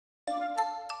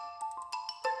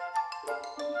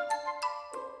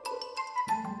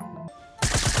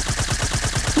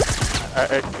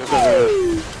Alright, go.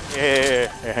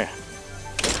 Yeah.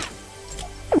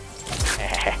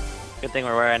 Good thing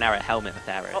we're wearing our helmet with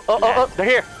that, right? Oh, they're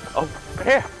here. Oh, they're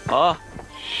here. Oh.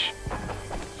 Shh.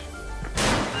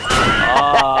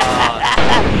 Oh.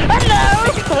 Hello!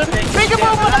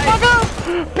 Peekaboo, motherfucker!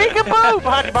 Peekaboo!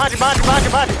 Behind you.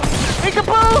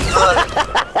 Peekaboo!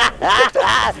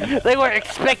 They weren't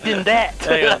expecting that.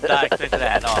 They were not expecting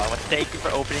that. Oh, well, thank you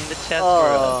for opening the chest for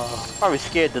us. Probably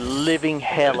scared the living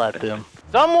hell out of them.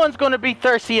 Someone's gonna be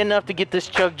thirsty enough to get this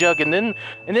chug jug, and then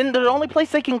the only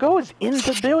place they can go is in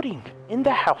the building, in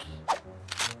the house.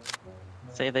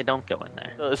 Say they don't go in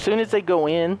there. So as soon as they go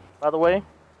in, by the way,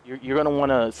 you're gonna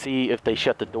want to see if they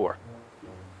shut the door.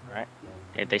 All right?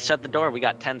 If they shut the door, we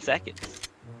got 10 seconds.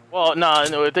 Well, no,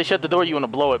 if they shut the door, you want to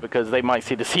blow it because they might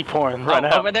see the C4 and run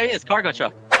out. Oh, there he is, cargo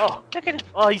truck. Oh, look at him.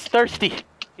 Oh, he's thirsty.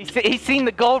 He's seen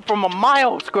the gold from a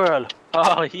mile, squirrel.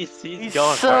 Oh, he's going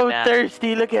so for it now.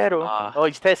 thirsty. Look at him. Oh,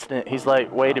 he's testing it. He's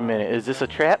like, wait a minute, is this a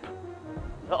trap?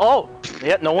 Oh,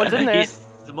 yeah, no one's in there. He's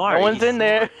smart. No one's in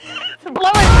there.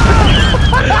 Blow it!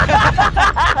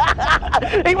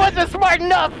 He wasn't smart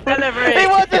enough. Delivery. He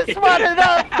wasn't smart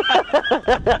enough.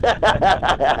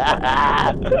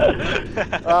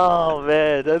 Oh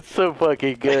man, that's so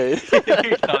fucking good. You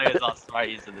know he was all smart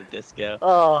using the disco.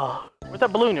 Oh, where's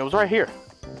that balloon? It was right here.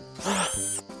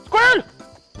 Squirrel!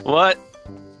 What?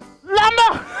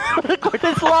 Llama! Look where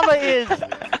this llama is!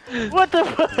 What the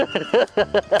fuck?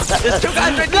 There's two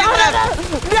guys right there!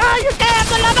 No, you can't have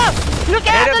the llama! You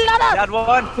can't have the llama! Down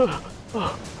one!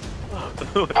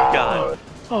 Oh my god.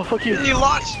 Oh, fuck you. You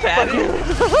launched, Patty!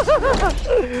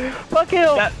 Fuck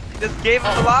him! Just gave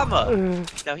him the llama!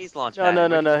 No, he's launched Patty.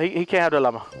 No, he can't have the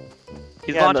llama.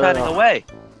 He's launch padding away.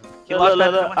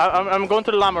 I'm going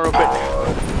to the llama real quick.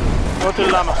 Go to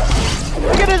the llama.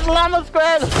 Look at this llama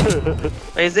squad!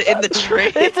 Is it in the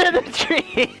tree? It's in the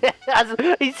tree!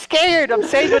 He's scared! I'm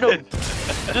saving him!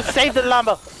 Just save the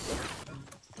llama!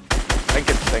 Thank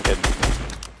you.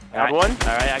 Got one.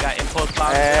 Alright, I got impulse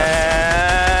bomb.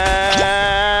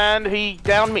 And he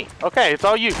downed me. Okay, it's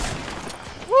all you.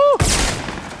 Woo!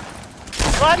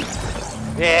 Buddy!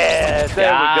 Yeah,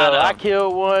 there we go. I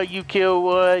killed one, you killed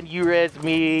one, you res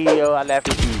me, yo, I laughed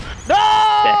at you. No!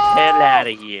 Get the hell out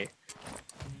of here.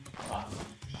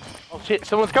 Oh shit,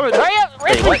 someone's coming. Hurry up!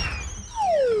 Res me!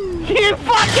 You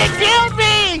fucking killed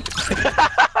me!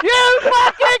 You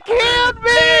fucking killed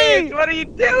me! What are you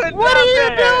doing? What are you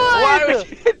doing? Why would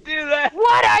you do that?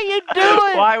 What are you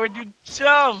doing? Why would you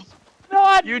jump? No,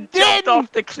 I You didn't. jumped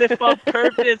off the cliff on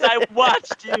purpose. I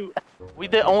watched you. We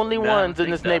the only ones in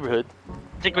this neighborhood.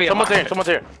 Someone's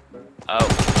here. Oh.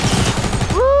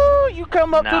 Woo! You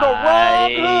come up to the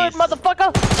wrong hood,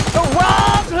 motherfucker! The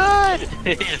wrong hood!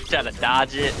 He's trying to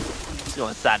dodge it. He's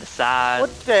going side to side. What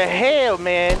the hell,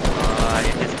 man?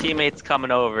 His teammate's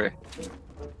coming over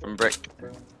from brick.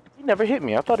 He never hit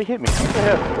me. I thought he hit me. What the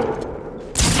hell?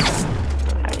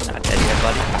 You're not dead yet,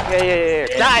 buddy.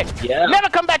 Yeah. Die! Yeah. Never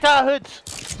come back to our hoods!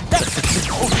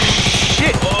 Oh,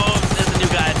 shit! Oh, there's a new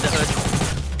guy in the hood.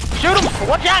 Shoot him!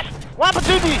 Watch out! What happened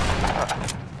to me?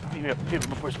 Beat me up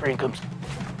before spraying comes.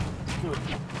 Do it.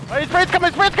 Oh, his spray's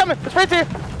coming! His spray's here!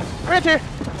 Spray's here!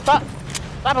 Stop him!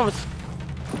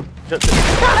 Shut him!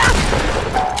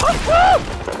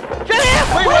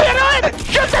 Wait, what are you doing?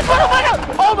 Shoot this motherfucker!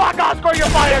 Oh my god, Score, you're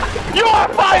fired! You are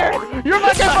fired! You're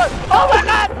fucking fired! Oh my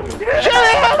god! Shoot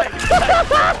him!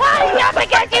 He's up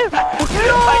against you!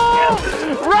 No!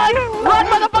 Run! Run,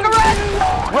 motherfucker, run!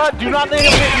 Run! Do not let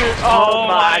him hit you! Oh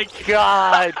my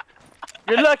god!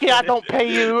 You're lucky I don't pay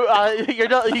you. You're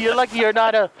lucky you're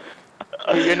not an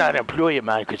employee of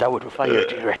mine, because I would have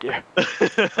fired you right there.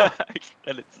 I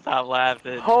couldn't stop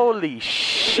laughing. Holy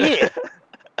shit!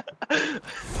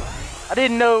 I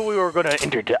didn't know we were gonna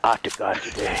enter the octagon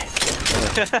today.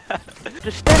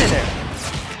 Just standing there.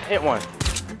 Hit one.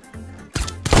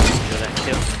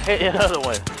 Hit another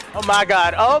one. Oh my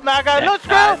god! Oh my god! Look,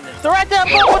 girl! They're right there! I'm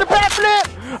going for the back flip!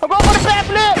 I'm going for the back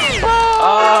flip!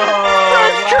 Oh!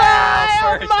 First try!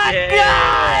 Oh my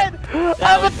god!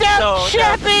 I'm a damn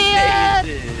champion!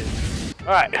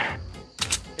 Alright.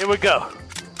 Here we go.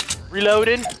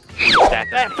 Reloading.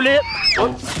 Back flip.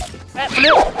 Whoops. Back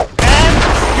flip. And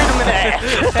shoot him in the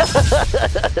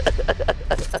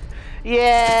ass.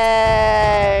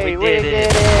 Yay! We did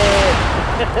it!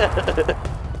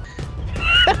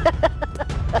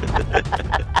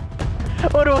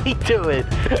 What are we doing?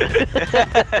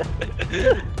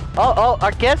 Oh,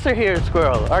 our guests are here,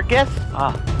 Squirrel. Our guests.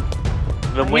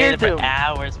 We've been waiting for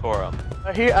hours for them.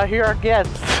 I hear our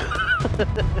guests.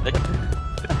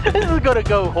 This is gonna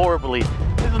go horribly.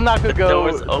 This is not gonna go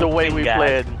door's the way open, we guys.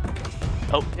 planned.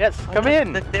 Oh, Yes, come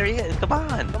in. Look, there he is. Come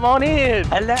on. Come on in.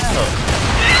 Hello.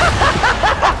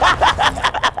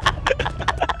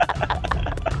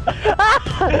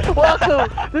 Welcome.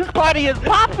 This party is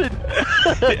popping.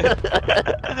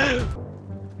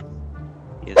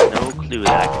 He has no clue that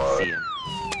I can see him.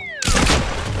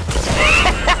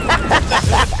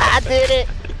 I did it.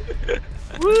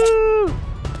 Woo.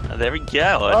 Oh, there we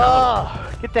go.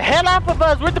 Oh, get the hell off of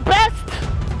us. We're the best.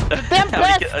 The damn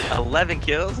best. 11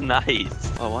 kills?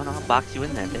 Nice. Oh, why not box you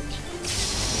in there,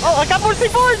 bitch? Oh, I got more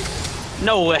C4s.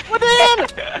 No way. Where's he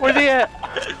at? Where's he at?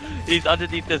 He's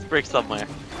underneath this brick somewhere.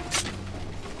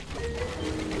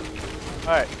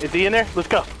 Alright, is he in there? Let's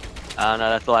go. I don't know,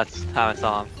 that's the last time I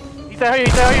saw him. He's down here,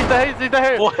 he's down here, he's down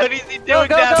here. What is he doing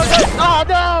go, down there? Oh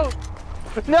no!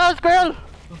 No, Squirrel!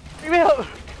 Leave me out!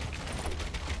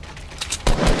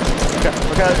 Okay,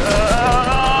 okay.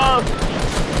 Oh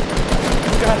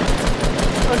god.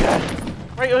 Oh god.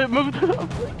 Right, move.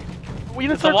 We in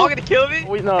the Is circle? someone gonna kill me?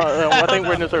 No, I think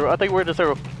we're in the circle. I think we're in the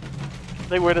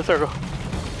circle.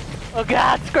 Oh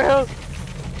god, Squirrel!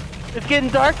 It's getting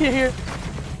dark in here.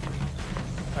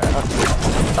 Alright,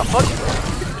 the fuck?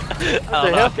 Oh,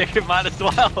 no, I think it might as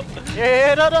well.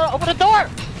 Yeah, no, open the door!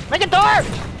 Make a door!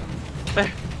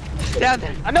 Down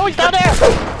there. I know he's down there!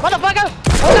 Motherfucker!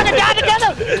 We're gonna die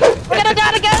together! We're gonna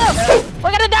die together!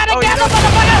 We're gonna die together,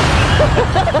 motherfucker!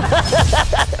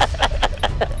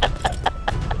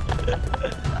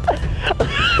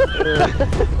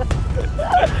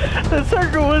 The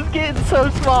circle was getting so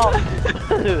small.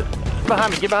 Get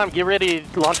behind me, get ready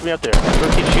to launch me up there. Go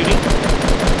keep shooting.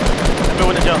 Let me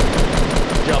win the jump.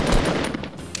 Jump.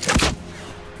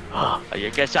 Oh,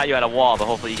 your guy shot you at a wall, but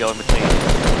hopefully you go in between.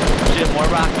 Shoot more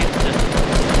rockets, just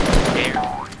air.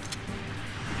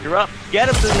 You're up. Get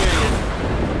him to the area.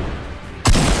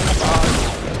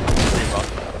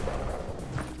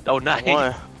 Oh, nice.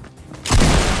 One.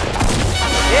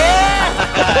 Yeah!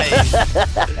 Nice.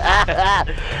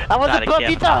 I was a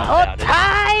puppy the whole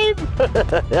time!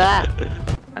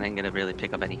 I ain't gonna really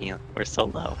pick up any heal. We're so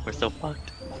low. We're so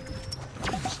fucked.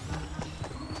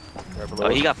 Oh,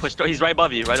 he got pushed. He's right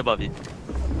above you. Right above you.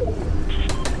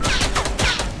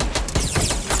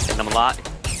 Hitting him a lot.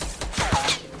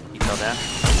 You fell down.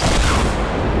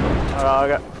 I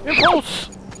got impulse.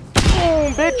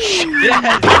 Boom, bitch.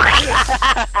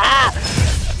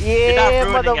 Yeah,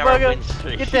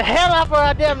 motherfucker. Get the hell off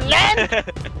our damn land.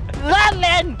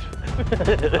 Land.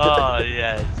 Oh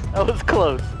yes. That was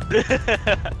close.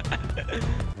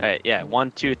 All right. Yeah.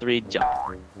 1, 2, 3, jump.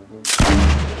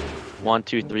 1,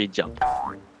 2, 3, jump.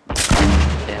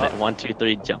 Damn it. 1, 2,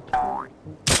 3, jump.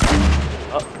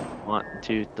 1,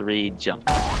 2, 3, jump.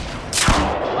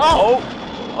 Oh!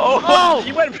 Oh!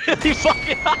 You went really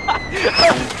fucking high!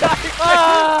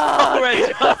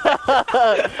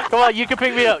 Come on, you can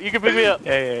pick me up.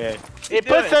 Yeah. It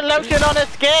puts the lotion on the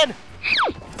skin!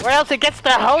 Or else it gets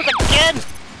the hose again!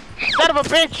 Son of a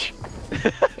bitch!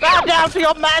 Bow down to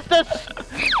your masters!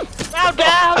 Bow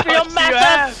down to your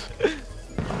masters!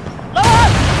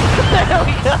 Lord!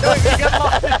 There we go!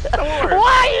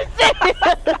 Why is it?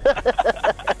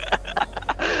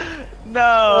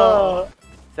 No!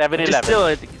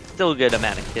 7-11. Still a good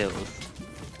amount of kills.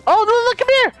 Oh, look, come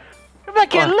here! Come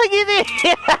back here, look at this!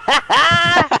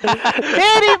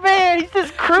 Teddy bear, he's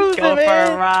just cruising, Go man!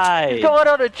 for a ride! He's going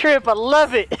on a trip, I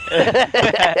love it!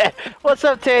 What's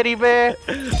up, Teddy bear?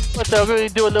 What's up? We're gonna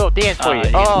do a little dance for you.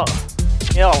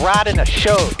 Yeah. Riding a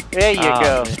show. There you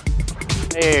go. Man.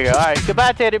 There you go. Alright,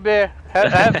 goodbye, Teddy bear.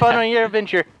 Have fun on your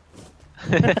adventure.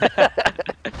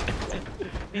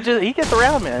 He gets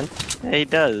around, man. Yeah, he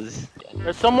does.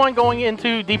 There's someone going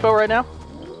into depot right now.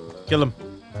 Kill him.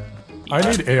 I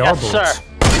need AR Yes, bullets. sir.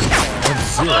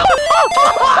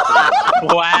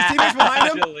 Wow. Teammates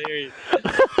behind him? Hilarious.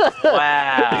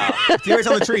 Wow. Teammates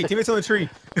on the tree. Teammates on the tree.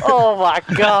 Oh my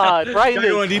God! Right in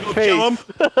You want the to face. kill him?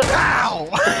 Ow!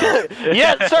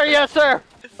 Yes, sir. Yes, sir.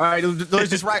 All right, let's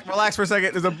just relax for a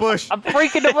second. There's a bush. I'm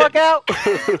freaking the fuck out.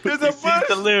 There's a Sees bush.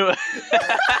 the loot.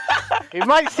 He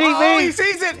might see Oh, me. he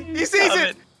sees it. He sees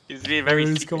it. He's being very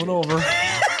He's coming over.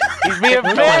 He's being Look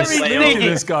how very sneaky sneaky.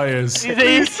 this guy is.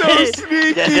 He's so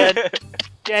sneaky.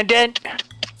 Dun.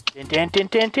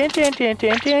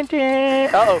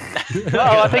 Uh-oh.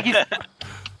 I think he's...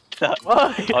 Oh,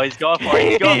 he's going for it.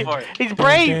 He's going for it. He's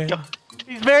brave.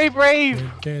 He's very brave.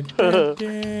 Shoot him! Shoot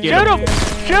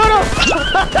him!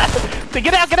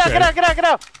 Get out! Get back in.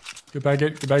 Get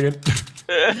back in.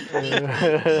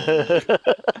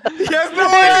 He has no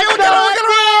idea. Look at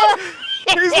him.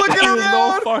 He's looking He has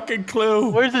no around. fucking clue.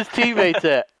 Where's his teammates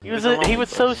at? He was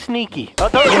so sneaky. Oh,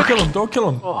 Don't kill him. Don't kill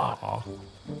him. Oh.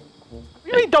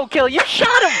 You mean don't kill him? You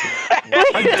shot him!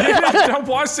 I didn't. That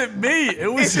wasn't me.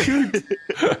 It was you.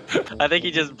 I think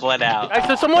he just bled out. Guys,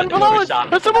 there's someone below us!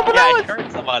 There's someone below Yeah, us! he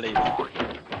hurt somebody. Yeah,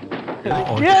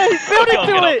 he's building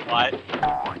to it!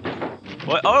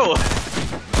 What? Oh!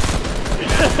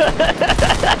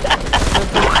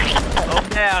 Oh,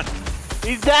 down.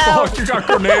 He's down! Fuck, you got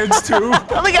grenades too?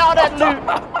 Look at all that loot!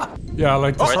 Yeah, I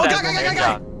like this. Where's that guy.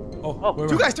 down? Oh, wait,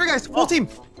 2 guys, 3 guys, full team.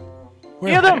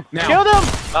 where? Kill them! Now. Kill them!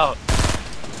 Oh.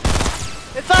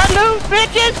 It's our loot,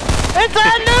 bitches! It's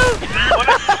our loot! Yeah.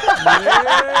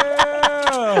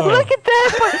 Look at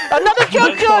that! Another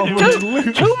chug jug!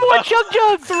 Two more chug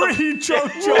jugs! 3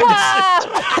 chug jugs. Wow.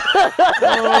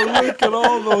 Oh, look at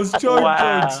all those chug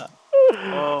jugs.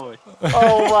 Oh.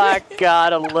 Oh my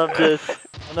god, I love this.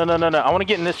 No. I want to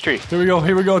get in this tree. Here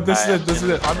we go. This is it. This is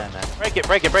it. Break it.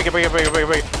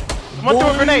 Someone threw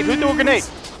a grenade. Who threw a grenade?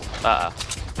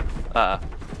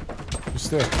 You're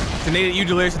still. They're nading you,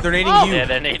 Delirious. They're nading you. Yeah,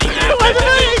 they're nading you. Where's the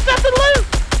loot? He's got the loot!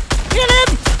 Get him!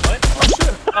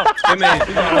 They made it.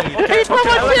 He put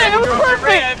my shit. It was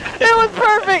perfect! It was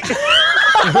perfect!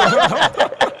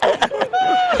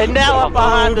 And now I'm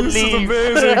behind the This is leaves.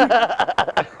 amazing.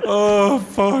 Oh,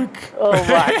 fuck. Oh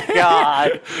my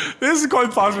god. This is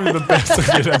quite possibly the best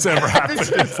thing that's ever happened in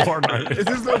Fortnite. This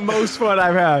is the most fun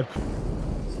I've had.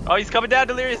 Oh, he's coming down,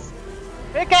 Delirious.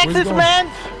 Pickaxes, going? man!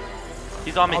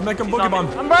 He's on me. I'll make him He's on me. Boogie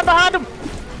Bomb. I'm right behind him!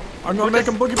 I'm gonna make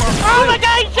him Boogie Bomb. Oh my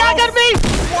god, he shotgunned me!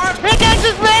 What?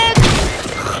 Pickaxes, man!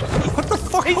 What the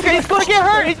fuck? He's gonna get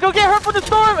hurt! He's gonna get hurt from the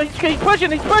storm! He's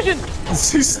pushing! He's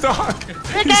stuck.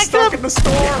 Pickaxe He's stuck him. in the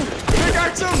storm.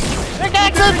 Pickaxe him.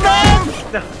 Pickaxes, man!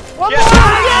 One more!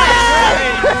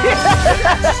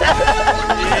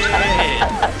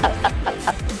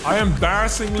 I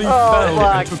embarrassingly Oh fell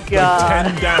my and took God.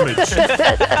 like 10 damage.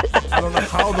 I don't know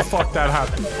how the fuck that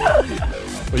happened.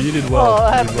 But you did well. Oh, I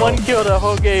You had did well. one kill the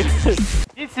whole game.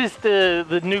 This is the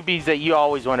newbies that you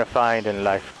always want to find in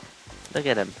life. Look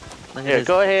at him. Look at Here, his-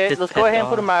 go ahead. his Let's pet go ahead and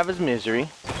put dog. him out of his misery.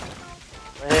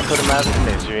 Go ahead and put him out of his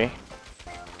misery.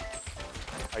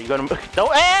 Are you gonna? No!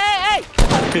 Hey!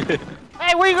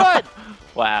 Hey, where you going?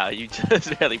 Wow, you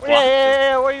just really blocked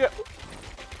Yeah, where you go?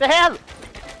 The hell?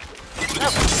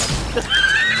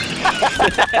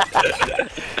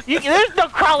 There's no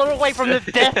crawling away from this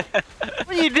death.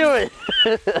 What are you doing?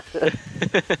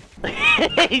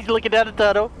 He's looking down the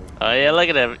tunnel. Oh yeah, look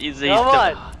at him. He's Come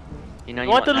on. You know, You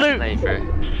want the that loot? sniper.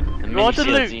 The mini want the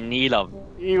shields, loot? you need them.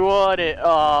 You want it?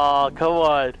 Oh, come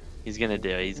on. He's gonna do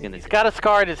it. He's gonna. He's got a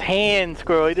scar in his hand,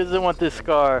 Squirrel. He doesn't want this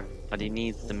scar. But he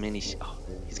needs the mini. Oh,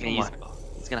 he's gonna Come use. Oh,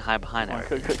 he's gonna hide behind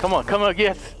it. Come on,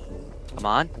 yes. Come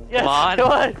on. Yes, Come on.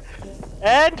 come on.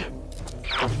 And?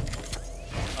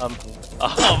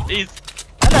 Oh, he's.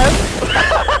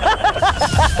 Hello.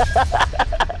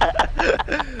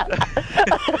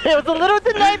 It was a little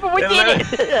delayed, but we did it.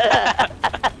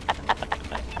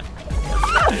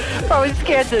 Probably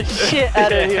scared the shit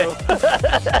out of him.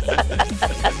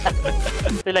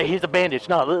 They're like, here's a bandage.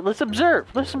 No, let's observe.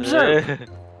 Let's observe. They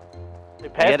I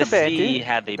passed gotta the bandage. see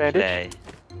how they play.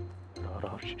 Hold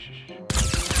on, shh.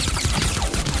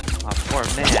 Oh, poor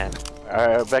man.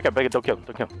 Alright, back up, don't kill him.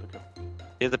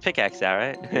 He has a pickaxe out,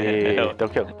 right? Yeah,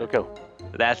 don't kill.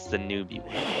 That's the newbie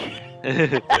one.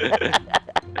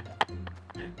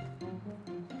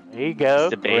 There you go. He's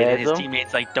debating. His Res him.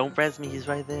 teammate's like, don't res me, he's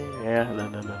right there. Yeah, no.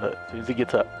 As soon as he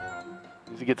gets up,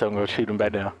 I'm gonna shoot him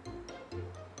back down.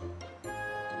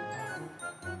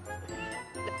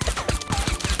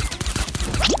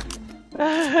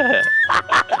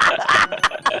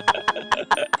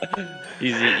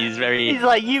 He's very. He's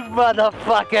like, you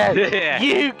motherfucker! Yeah.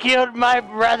 You killed my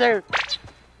brother!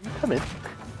 Come in.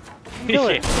 What are you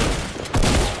doing?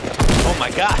 Oh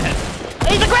my god!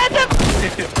 He's aggressive!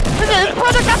 His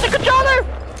brother got the controller!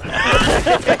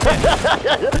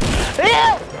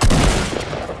 Yeah!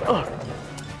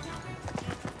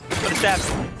 What is that?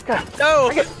 God. No!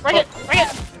 Bring it!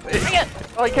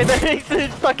 Oh, he came back.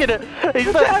 He's stuck in it. He's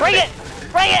stuck. Bring it!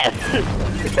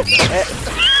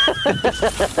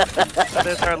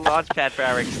 That's our launch pad for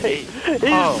our escape.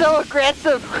 He's so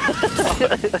aggressive.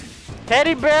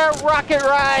 Teddy bear rocket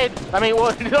ride. I mean,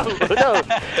 well, no.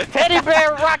 Teddy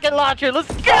bear rocket launcher.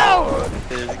 Let's go.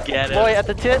 Just get him. Boy at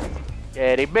the tip.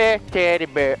 Teddy bear.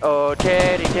 Oh,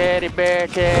 teddy bear.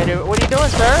 What are you doing,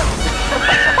 sir?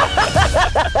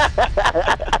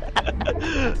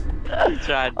 He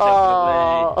tried jumping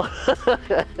away.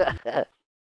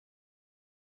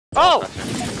 Oh,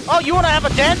 you want to have a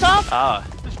dance off? Oh.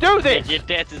 Let's do this. Your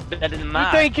dance is better than You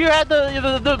mine. think you had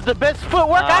the best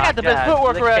footwork? I got the best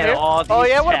footwork look around at here. all Oh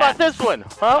yeah, these what about tabs. this one?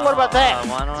 Huh? What about that?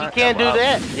 Why not? You can't do Well,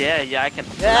 that. Yeah, I can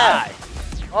Yeah. fly.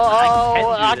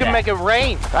 Oh, I can make it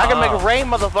rain. I can make it rain,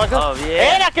 motherfucker. Oh,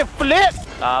 yeah. And I can flip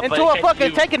into a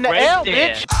fucking taking the L,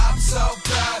 bitch. I'm so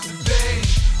proud to be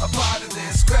a part of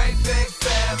this great big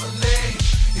family.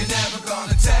 You're never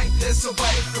gonna take this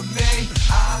away from me.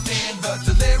 I'm in the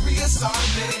delirious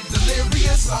army,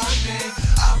 delirious army.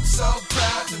 I'm so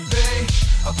proud to be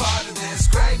a part of